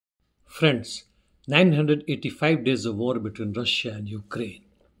Friends, 985 days of war between Russia and Ukraine.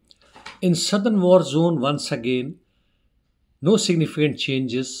 In southern war zone, once again, no significant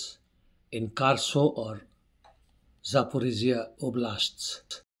changes in Kherson or Zaporizhia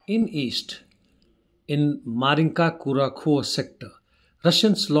oblasts. In east, in Marinka Kurakhov sector,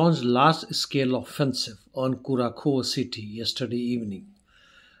 Russians launched large-scale offensive on Kurakhov city yesterday evening.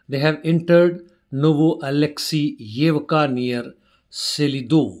 They have entered Novo-Alexeyevka near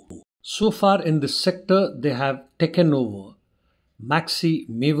Selidov. So far in this sector, they have taken over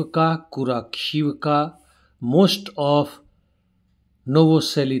Maximivka, Kurakhivka, most of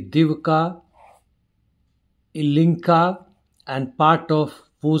Novoselidivka, Ilinka, and part of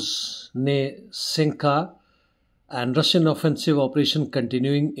Voznesenka, and Russian offensive operation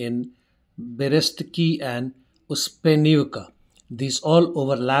continuing in Berestki and Uspenivka. These all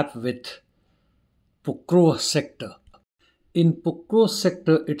overlap with Pokrovsk sector. In Pokrovsk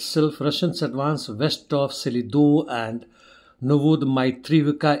sector itself, Russians advance west of Selidov and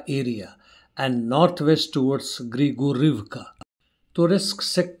Novodmaitrivka area and northwest towards Grigorivka. Toretsk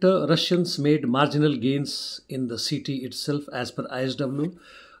sector, Russians made marginal gains in the city itself as per ISW,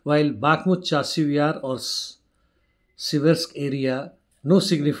 while Bakhmut, Chasiv or Siversk area, no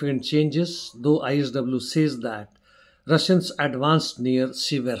significant changes, though ISW says that Russians advanced near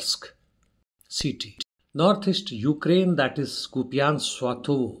Siversk city. Northeast Ukraine, that is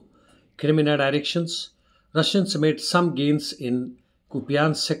Kupiansk-Swatovo, Crimea directions, Russians made some gains in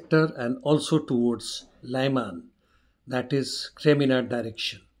Kupiansk sector and also towards Lyman, that is Crimea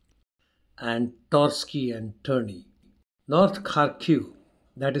direction, and Torsky and Terny. North Kharkiv,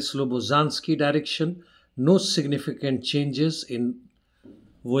 that is Slobozansky direction, no significant changes in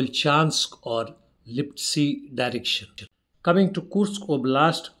Volchansk or Liptsy direction. Coming to Kursk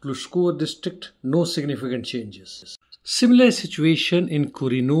Oblast, Glushkovo district, no significant changes. Similar situation in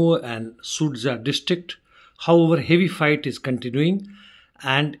Kurino and Sudza district. However, heavy fight is continuing,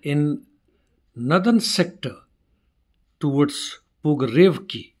 and in northern sector towards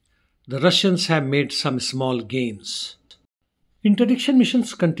Pogorevki, the Russians have made some small gains. Interdiction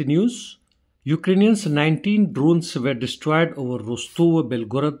missions continues. Ukrainians 19 drones were destroyed over Rostov,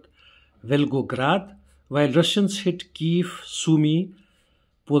 Belgorod, Volgograd, while Russians hit Kiev, Sumy,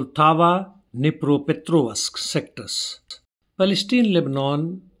 Poltava, Dnipropetrovsk sectors. Palestine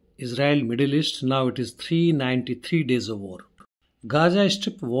Lebanon Israel Middle East, now it is 393 days of war. Gaza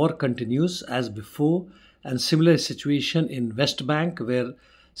Strip war continues as before, and similar situation in West Bank where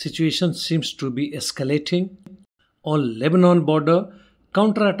situation seems to be escalating. On Lebanon border,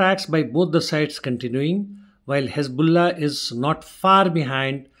 counterattacks by both the sides continuing, while Hezbollah is not far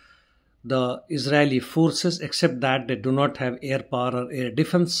behind the Israeli forces, except that they do not have air power or air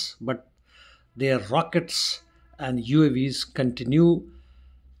defense, but their rockets and UAVs continue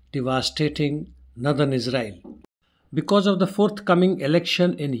devastating northern Israel. Because of the forthcoming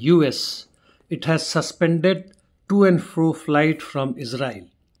election in US, it has suspended to and fro flight from Israel,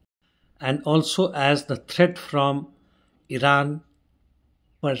 and also as the threat from Iran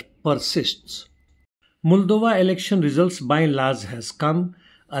persists. Moldova election results by and large has come.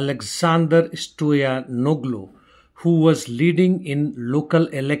 Alexander Stoyanoglu, who was leading in local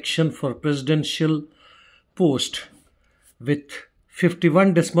election for presidential post with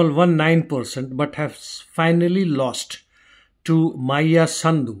 51.19%, but has finally lost to Maia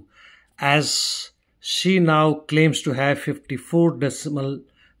Sandu, as she now claims to have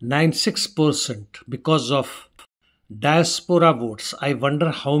 54.96% because of diaspora votes. I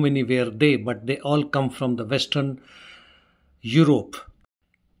wonder how many were they, but they all come from the Western Europe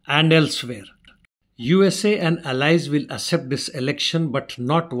and elsewhere. USA and allies will accept this election, but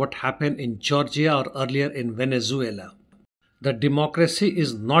not what happened in Georgia or earlier in Venezuela. The democracy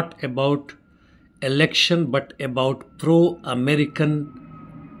is not about election, but about pro-American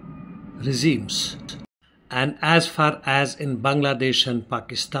regimes. And as far as in Bangladesh and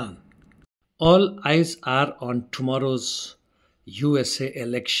Pakistan, all eyes are on tomorrow's USA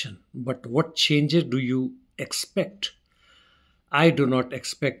election. But what changes do you expect? I do not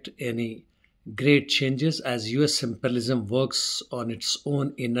expect any great changes, as US imperialism works on its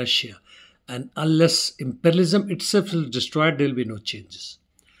own inertia. And unless imperialism itself is destroyed, there will be no changes.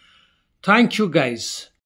 Thank you guys.